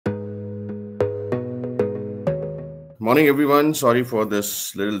Morning, everyone. Sorry for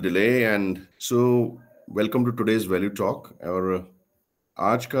this little delay. And so, welcome to today's Value Talk. और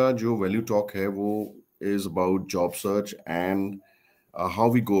आज का जो Value Talk है वो is about job search and how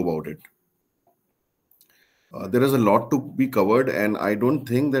we go about it. There is a lot to be covered, and I don't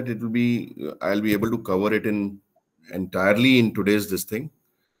think that I'll be able to cover it in entirely in today's this thing.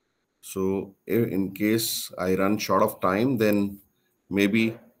 So, in case I run short of time, then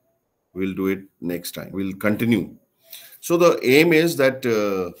maybe we'll do it next time. We'll continue. So the aim is that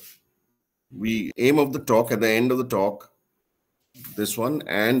we aim of the talk at the end of the talk, this one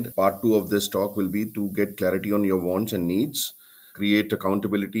and part two of this talk will be to get clarity on your wants and needs, create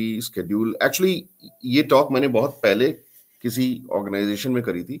accountability schedule. Actually, ये talk मैंने बहुत पहले किसी organization में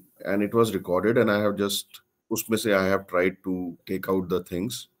करी थी and it was recorded and I have just उसमें से I have tried to take out the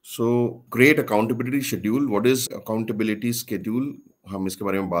things. So create accountability schedule. What is accountability schedule? हम इसके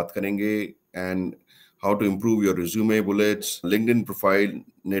बारे में बात करेंगे and how to improve your resume bullets, LinkedIn profile,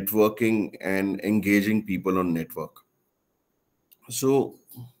 networking, and engaging people on network. So,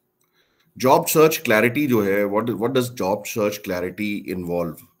 job search clarity जो है, what does job search clarity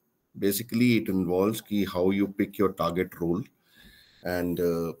involve? Basically, it involves कि how you pick your target role and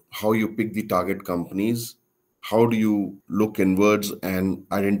how you pick the target companies. How do you look inwards and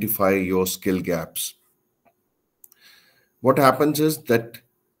identify your skill gaps? What happens is that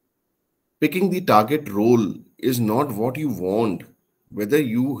picking the target role is not what you want, whether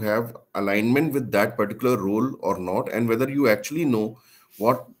you have alignment with that particular role or not, and whether you actually know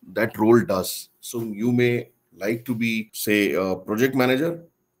what that role does. So you may like to be, say, a project manager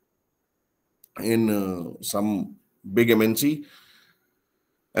in some big MNC,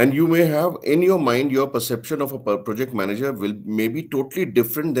 and you may have in your mind your perception of a project manager will maybe totally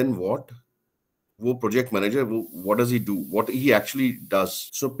different than what वो project manager, what does he do, what he actually does.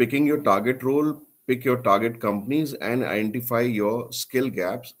 So picking your target role, pick your target companies and identify your skill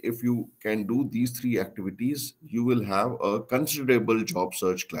gaps. If you can do these three activities, you will have a considerable job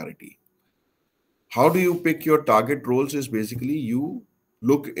search clarity. How do you pick your target roles is basically you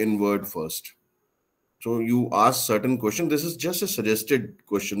look inward first. So you ask certain questions. This is just a suggested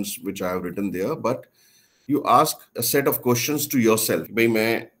questions which I have written there, but you ask a set of questions to yourself. भाई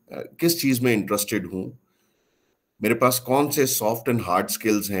मैं किस चीज में interested हूं, मेरे पास कौन से soft and hard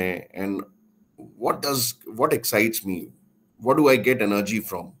skills हैं, and what excites me, what do I get energy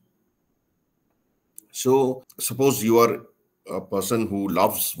from. So suppose you are a person who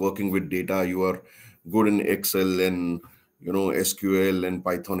loves working with data, you are good in Excel and SQL and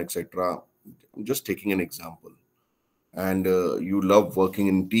Python, etc. I'm just taking an example. And you love working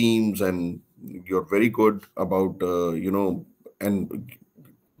in teams and you're very good about and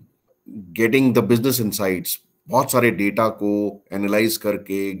getting the business insights, बहुत सारे data को analyse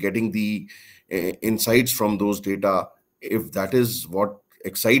करके getting the insights from those data, if that is what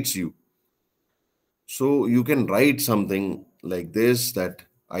excites you. So you can write something like this, that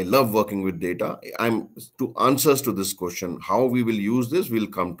I love working with data. I'm to answers to this question, how we will use this,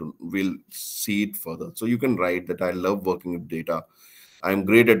 we'll see it further. So you can write that I love working with data, I'm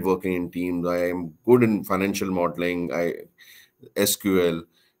great at working in teams, I am good in financial modeling, SQL,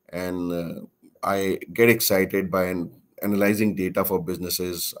 and I get excited by analyzing data for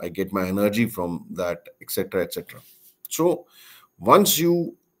businesses. I get my energy from that, etc., etc. So once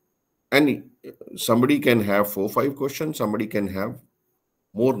you, and somebody can have 4-5 questions, somebody can have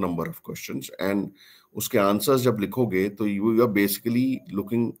more number of questions, and उसके answers जब लिखोगे तो you are basically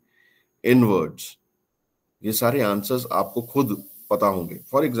looking inwards. ये सारे answers आपको खुद पता होंगे.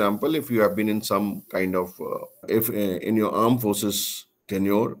 For example, if you have been in some kind of if in your armed forces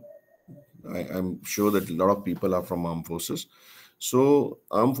tenure, I'm sure that a lot of people are from armed forces. So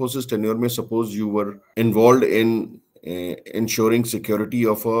armed forces tenure में suppose you were involved in ensuring security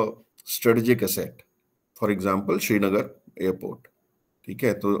of a strategic asset, for example Srinagar airport. ठीक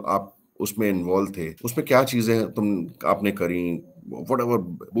है, तो आप उसमें involve थे, उसमें क्या चीजें आपने करी, whatever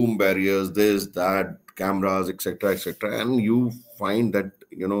boom barriers, this, that, cameras, etc., etc., and you find that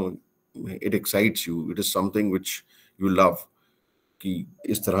it excites you. It is something which you love. कि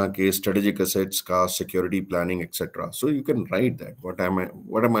इस तरह के strategic assets का security planning, etc. So you can write that. What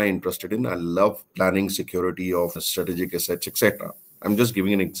am I interested in? I love planning security of strategic assets, etc. I'm just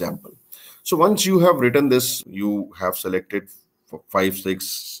giving an example. So once you have written this, you have selected 5,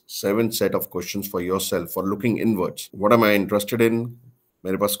 6, 7 set of questions for yourself for looking inwards. What am I interested in?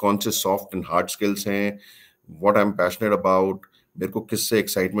 मेरे पास कौन से soft and hard skills हैं? What I'm passionate about? मेरे को किससे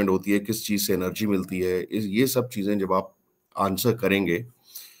excitement होती है? किस चीज से energy मिलती है? ये सब चीजें जब आप आंसर करेंगे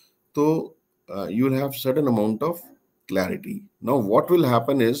तो you will have certain amount of clarity. Now what will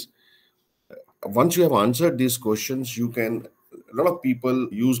happen is once you have answered these questions, you can, a lot of people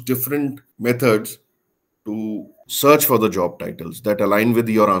use different methods to search for the job titles that align with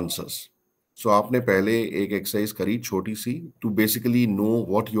your answers. So आपने पहले एक exercise करी छोटी सी to basically know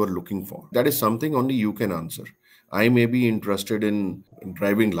what you are looking for. That is something only you can answer. I may be interested in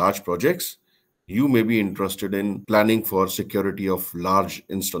driving large projects. You may be interested in planning for security of large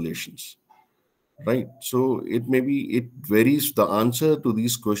installations, right? So it varies. The answer to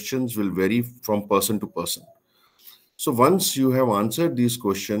these questions will vary from person to person. So once you have answered these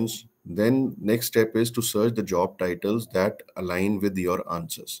questions, then next step is to search the job titles that align with your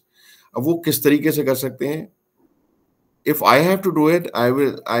answers. अब वो किस तरीके से कर सकते हैं? If I have to do it, I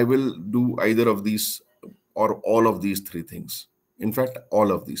will do either of these or all of these three things. In fact,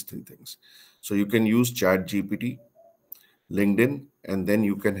 all of these three things. So you can use Chat GPT, LinkedIn, and then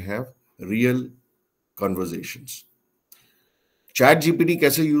you can have real conversations. Chat GPT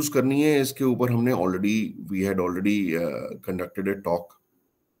कैसे use करनी है इसके ऊपर हमने already we had already conducted a talk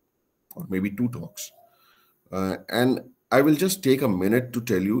or maybe two talks. And I will just take a minute to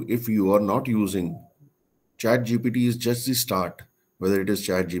tell you, if you are not using Chat GPT, is just the start, whether it is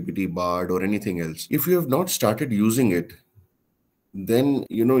Chat GPT, Bard, or anything else. If you have not started using it, then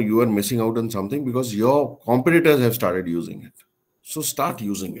you are missing out on something because your competitors have started using it. So start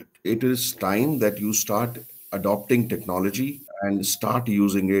using it. It is time that you start adopting technology and start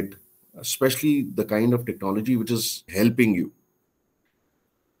using it, especially the kind of technology which is helping you.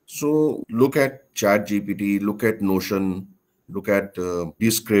 So look at Chat GPT, look at Notion, look at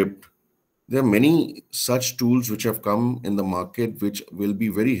Descript. There are many such tools which have come in the market which will be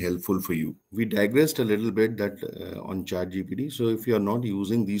very helpful for you. We digressed a little bit that on Chat GPT. So if you are not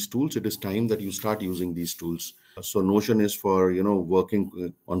using these tools, it is time that you start using these tools. So Notion is for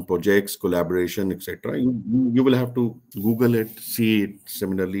working on projects, collaboration, etc. You will have to Google it, see it.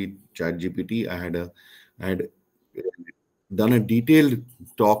 Similarly, Chat GPT. I had done a detailed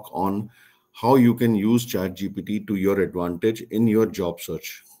talk on how you can use ChatGPT to your advantage in your job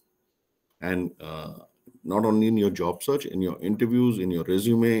search, and not only in your job search, in your interviews, in your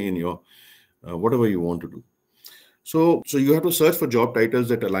resume, in your whatever you want to do. So you have to search for job titles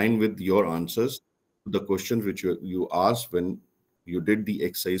that align with your answers, the questions which you asked when you did the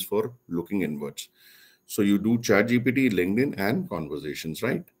exercise for looking inwards. So you do ChatGPT, LinkedIn, and conversations,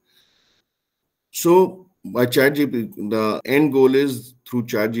 right? So by ChatGPT, the end goal is through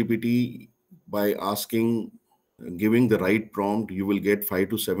ChatGPT, by giving the right prompt, you will get 5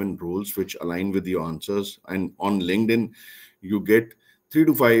 to 7 roles which align with your answers. And on LinkedIn, you get 3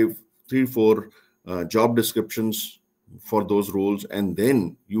 to 4 job descriptions for those roles, and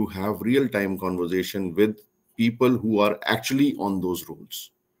then you have real-time conversation with people who are actually on those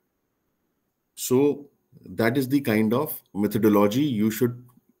roles. So that is the kind of methodology you should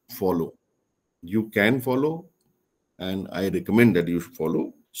follow. You can follow, and I recommend that you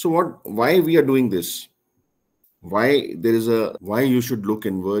follow. So why we are doing this? Why you should look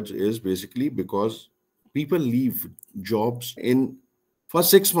inwards is basically because people leave jobs in for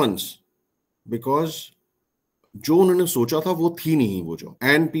 6 months because जो उन्होंने सोचा था वो थी नहीं वो job,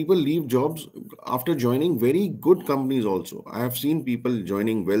 and people leave jobs after joining very good companies also. I have seen people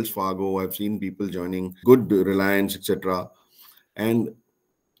joining Wells Fargo, I've seen people joining good Reliance, etc. And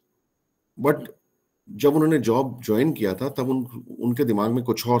but जब उन्होंने जॉब ज्वाइन किया था तब उनके दिमाग में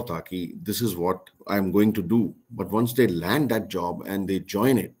कुछ और था कि this is what I am going to do, but once they land that job and they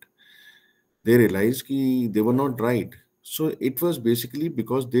join it, they realized कि they were not right. So it was basically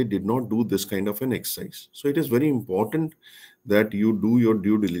because they did not do this kind of an exercise. So it is very important that you do your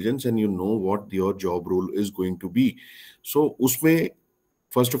due diligence and you know what your job role is going to be. So उसमें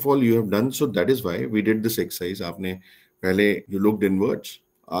first of all you have done, so that is why we did this exercise. आपने पहले you looked inwards,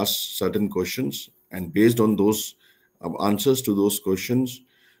 asked certain questions, and based on those answers to those questions,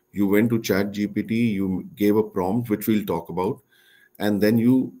 you went to Chat GPT, you gave a prompt which we'll talk about, and then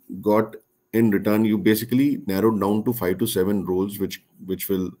you got, in return, you basically narrowed down to 5 to 7 roles which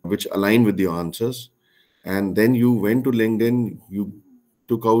align with your answers. And then you went to LinkedIn, you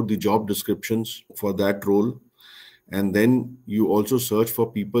took out the job descriptions for that role, and then you also search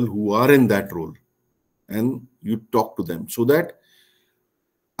for people who are in that role and you talk to them, so that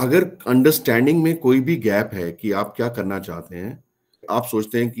अगर understanding में कोई भी gap है कि आप क्या करना चाहते हैं, आप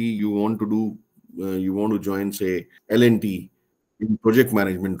सोचते हैं कि you want to join, say, L&T in project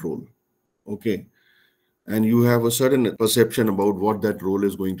management role, okay, and you have a certain perception about what that role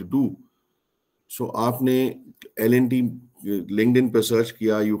is going to do. So आपने L&T LinkedIn पे search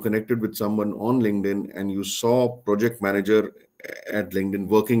किया, you connected with someone on LinkedIn, and you saw project manager at LinkedIn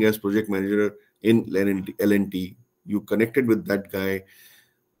working as project manager in L&T. You connected with that guy,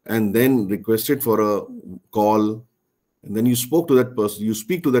 and then requested for a call, and then you spoke to that person, you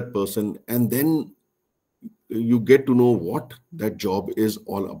speak to that person, and then you get to know what that job is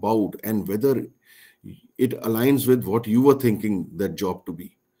all about and whether it aligns with what you were thinking that job to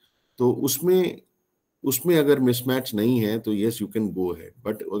be. तो उसमें उसमें अगर mismatch नहीं है तो yes you can go ahead,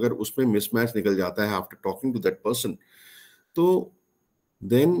 but अगर उसमें mismatch निकल जाता है after talking to that person, तो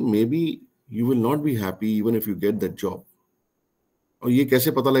then may be you will not be happy even if you get that job. और ये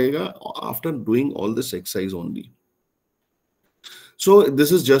कैसे पता लगेगा? After doing all this exercise only. So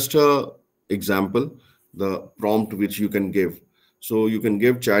this is just a example, the prompt which you can give. So you can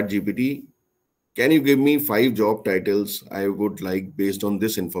give Chat GPT, can you give me 5 job titles I would like based on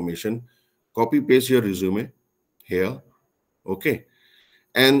this information? Copy paste your resume here. Okay.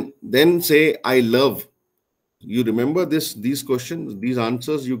 And then say, I love, you remember these questions, these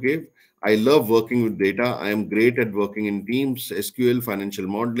answers you gave? I love working with data. I am great at working in teams, SQL, financial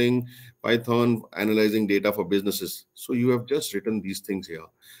modeling, Python, analyzing data for businesses. So you have just written these things here.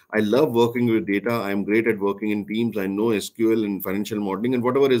 I love working with data. I am great at working in teams. I know SQL and financial modeling, and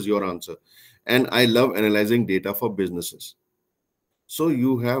whatever is your answer. And I love analyzing data for businesses. So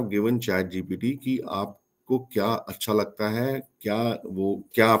you have given Chat GPT कि आपको क्या अच्छा लगता है,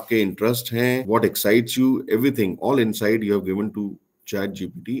 क्या आपके interest हैं, what excites you, everything, all inside you have given to Chat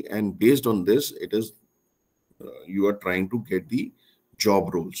GPT, and based on this, it is you are trying to get the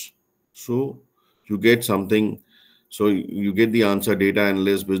job roles. So you get something. So you get the answer: data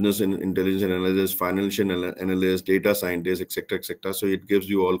analyst, business intelligence analyst, financial analyst, data scientist, etc., etc. So it gives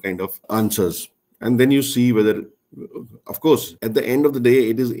you all kind of answers, and then you see whether, of course, at the end of the day,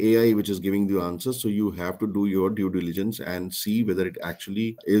 it is AI which is giving the answers. So you have to do your due diligence and see whether it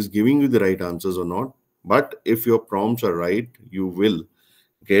actually is giving you the right answers or not. But if your prompts are right, you will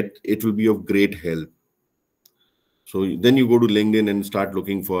get, it will be of great help. So then you go to LinkedIn and start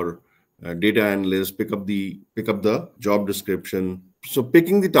looking for data analyst, pick up the job description. So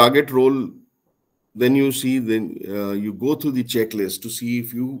picking the target role, then you see, then you go through the checklist to see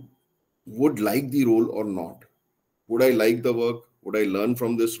if you would like the role or not. Would I like the work? Would I learn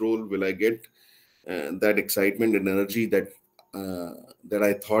from this role? Will I get that excitement and energy that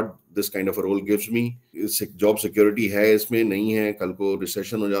I thought this kind of a role gives me? Job security है इसमें, नहीं है, कल को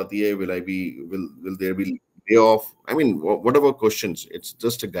recession हो जाती है, will there be layoff? I mean, whatever questions, it's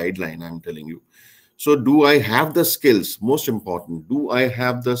just a guideline I'm telling you. So do I have the skills? Most important, do I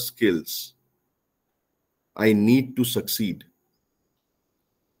have the skills I need to succeed?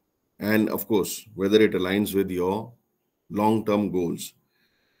 And of course, whether it aligns with your long-term goals.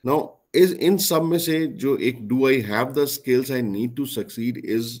 Now, is in some में से जो एक do I have the skills I need to succeed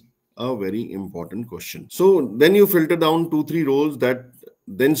is a very important question. So then you filter down 2-3 roles that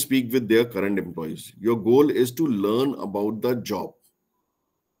then speak with their current employees. Your goal is to learn about the job,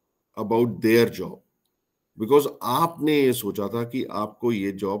 about their job, because आपने ये सोचा था कि आपको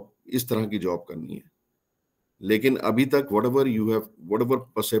ये job, इस तरह की जॉब करनी है, लेकिन अभी तक whatever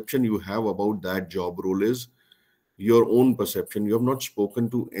perception you have about that job role is your own perception. You have not spoken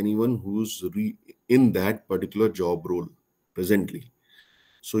to anyone who's in that particular job role presently.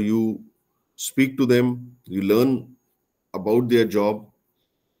 So you speak to them, you learn about their job,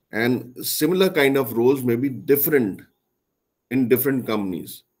 and similar kind of roles may be different in different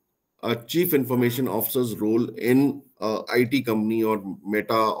companies. A chief information officer's role in a IT company or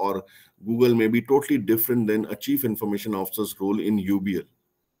Meta or Google may be totally different than a chief information officer's role in UBL.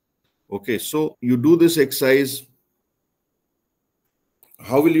 Okay, so you do this exercise.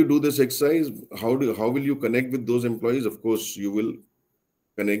 How will you do this exercise? How will you connect with those employees? Of course, you will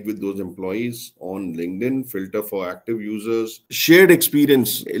connect with those employees on LinkedIn, filter for active users, shared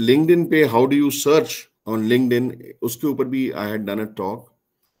experience. LinkedIn पे how do you search on LinkedIn? उसके ऊपर भी I had done a talk.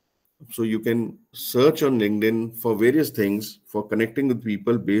 So you can search on LinkedIn for various things for connecting with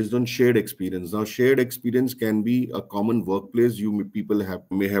people based on shared experience. Now, shared experience can be a common workplace. People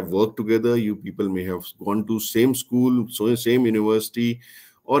may have worked together. You people may have gone to same school, so same university,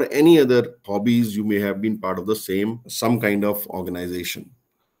 or any other hobbies. You may have been part of the some kind of organization.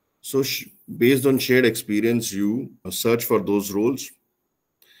 So based on shared experience, you search for those roles,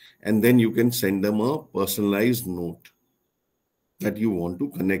 and then you can send them a personalized note that you want to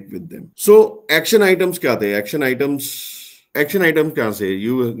connect with them. So action items क्या थे? Action items क्या से?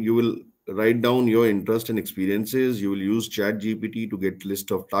 You will write down your interest and experiences. You will use Chat GPT to get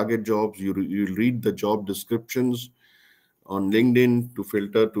list of target jobs. You'll read the job descriptions on LinkedIn to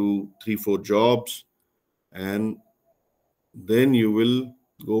filter to 3-4 jobs, and then you will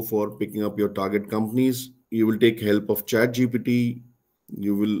go for picking up your target companies. You will take help of Chat GPT.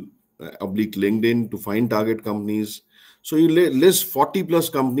 You will oblique LinkedIn to find target companies. So you list 40 plus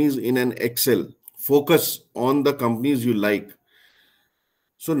companies in an Excel. Focus on the companies you like.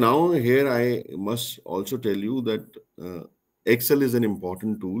 So now here I must also tell you that Excel is an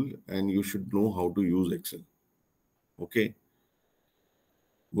important tool and you should know how to use Excel. Okay.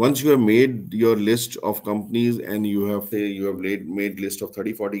 Once you have made your list of companies and you have say you have made list of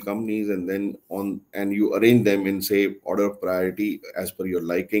 30 40 companies, and then on and you arrange them in say order of priority as per your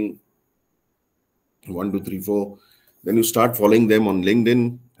liking, 1 2 3 4, then you start following them on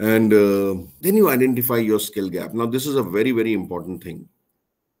LinkedIn, and then you identify your skill gap. Now this is a very very important thing.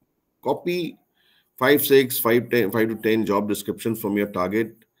 Copy 5 6 5 10 5 to 10 job descriptions from your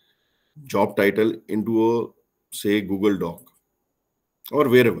target job title into a say Google Doc or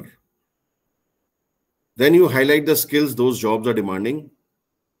wherever. Then you highlight the skills those jobs are demanding.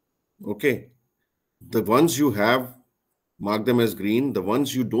 Okay. The ones you have, mark them as green. The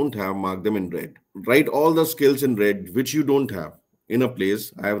ones you don't have, mark them in red. Write all the skills in red which you don't have in a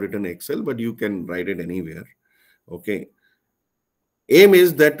place. I have written Excel, but you can write it anywhere. Okay. Aim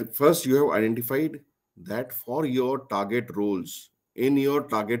is that first you have identified that for your target roles in your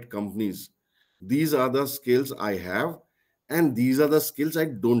target companies, these are the skills I have and these are the skills I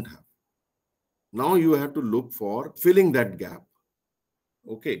don't have. Now you have to look for filling that gap.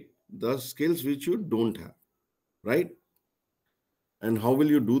 Okay. The skills which you don't have, right? And how will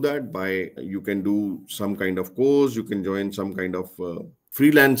you do that? By you can do some kind of course, you can join some kind of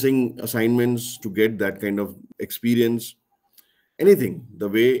freelancing assignments to get that kind of experience. Anything the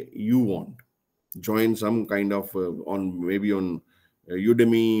way you want. Join some kind of on maybe on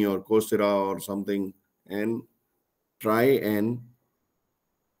Udemy or Coursera or something, and try and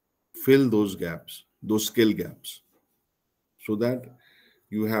fill those gaps, those skill gaps, so that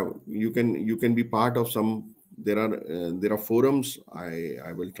you can be part of some. There are forums.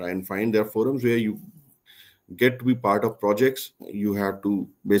 I will try and find there are forums where you get to be part of projects. You have to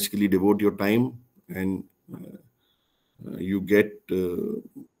basically devote your time, and you get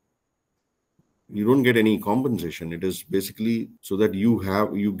you don't get any compensation. It is basically so that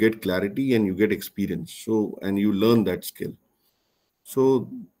you get clarity and you get experience, so and you learn that skill.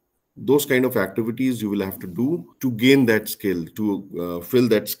 So those kind of activities you will have to do to gain that skill, to fill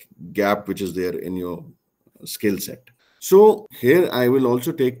that gap which is there in your skill set. So here I will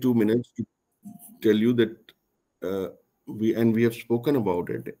also take 2 minutes to tell you that uh, we have spoken about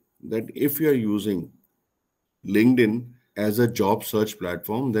it, that if you are using LinkedIn as a job search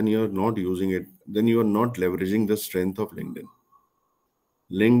platform, then you are not using it, then you are not leveraging the strength of LinkedIn.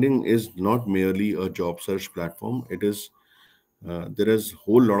 LinkedIn is not merely a job search platform. It is there is a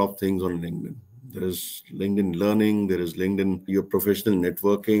whole lot of things on LinkedIn. There is LinkedIn Learning, there is LinkedIn your professional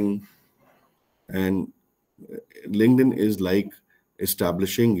networking, and LinkedIn is like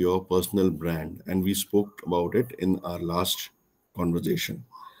establishing your personal brand, and we spoke about it in our last conversation.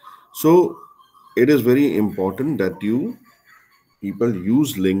 So it is very important that you people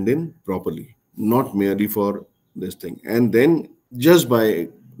use LinkedIn properly, not merely for this thing. And then just by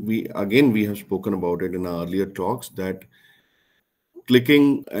we have spoken about it in our earlier talks that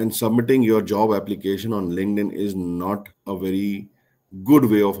clicking and submitting your job application on LinkedIn is not a very good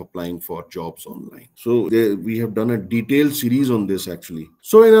way of applying for jobs online. So we have done a detailed series on this actually.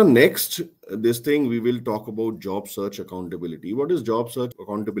 So in our next this thing we will talk about job search accountability. What is job search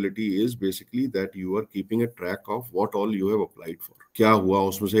accountability? Is basically that you are keeping a track of what all you have applied for. क्या हुआ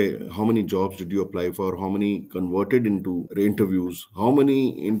उसमें से, how many jobs did you apply for, how many converted into interviews, how many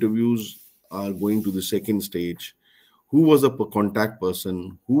interviews are going to the second stage, who was the contact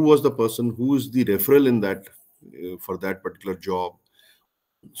person, who was the person who is the referral in that for that particular job.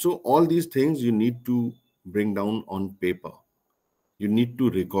 So all these things you need to bring down on paper. You need to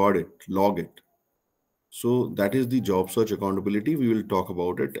record it, log it. So that is the job search accountability. We will talk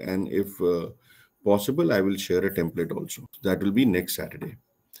about it, and if possible, I will share a template also. That will be next Saturday.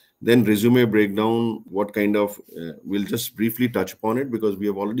 Then resume breakdown, what kind of, we'll just briefly touch upon it because we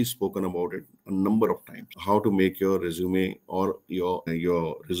have already spoken about it a number of times. How to make your resume or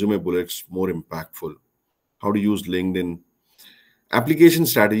your resume bullets more impactful. How to use LinkedIn. Application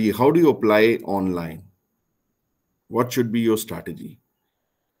strategy, how do you apply online? What should be your strategy?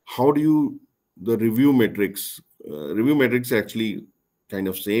 How do you, the review metrics, review metrics actually kind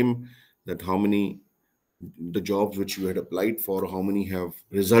of same, that how many the jobs which you had applied for, how many have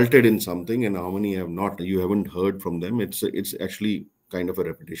resulted in something and how many have not, you haven't heard from them. It's actually kind of a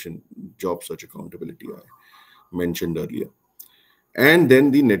repetition. Job search accountability I mentioned earlier. And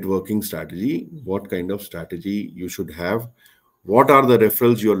then the networking strategy, what kind of strategy you should have. What are the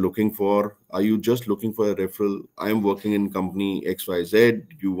referrals you're looking for? Are you just looking for a referral? I am working in company XYZ,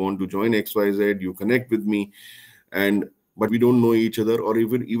 you want to join XYZ, you connect with me, and but we don't know each other, or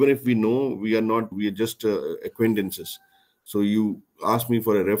even if we know, we are just acquaintances. So you ask me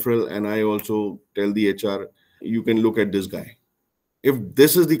for a referral, and I also tell the HR, you can look at this guy. If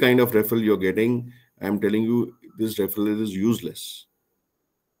this is the kind of referral you're getting, I'm telling you, this referral is useless.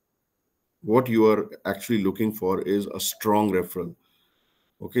 What you are actually looking for is a strong referral.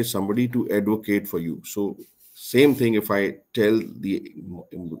 Okay, somebody to advocate for you. So same thing, if I tell the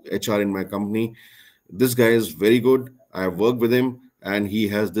HR in my company, this guy is very good, I have worked with him, and he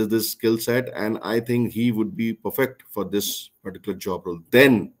has this skill set, and I think he would be perfect for this particular job role,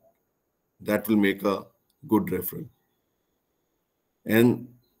 then that will make a good referral. And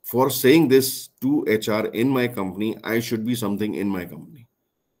for saying this to HR in my company, I should be something in my company,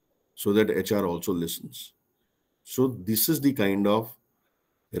 so that HR also listens. So this is the kind of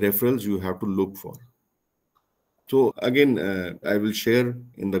referrals you have to look for. So again, I will share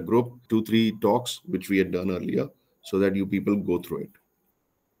in the group 2-3 talks which we had done earlier, so that you people go through it.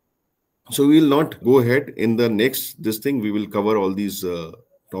 So we will not go ahead in the next this thing. We will cover all these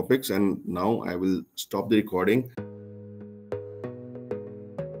topics, and now I will stop the recording.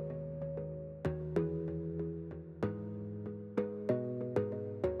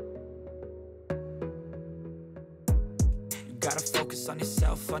 You gotta focus on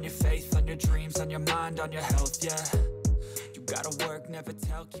yourself, on your faith, on your dreams, on your mind, on your health, yeah. You gotta work, never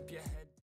tell, keep your head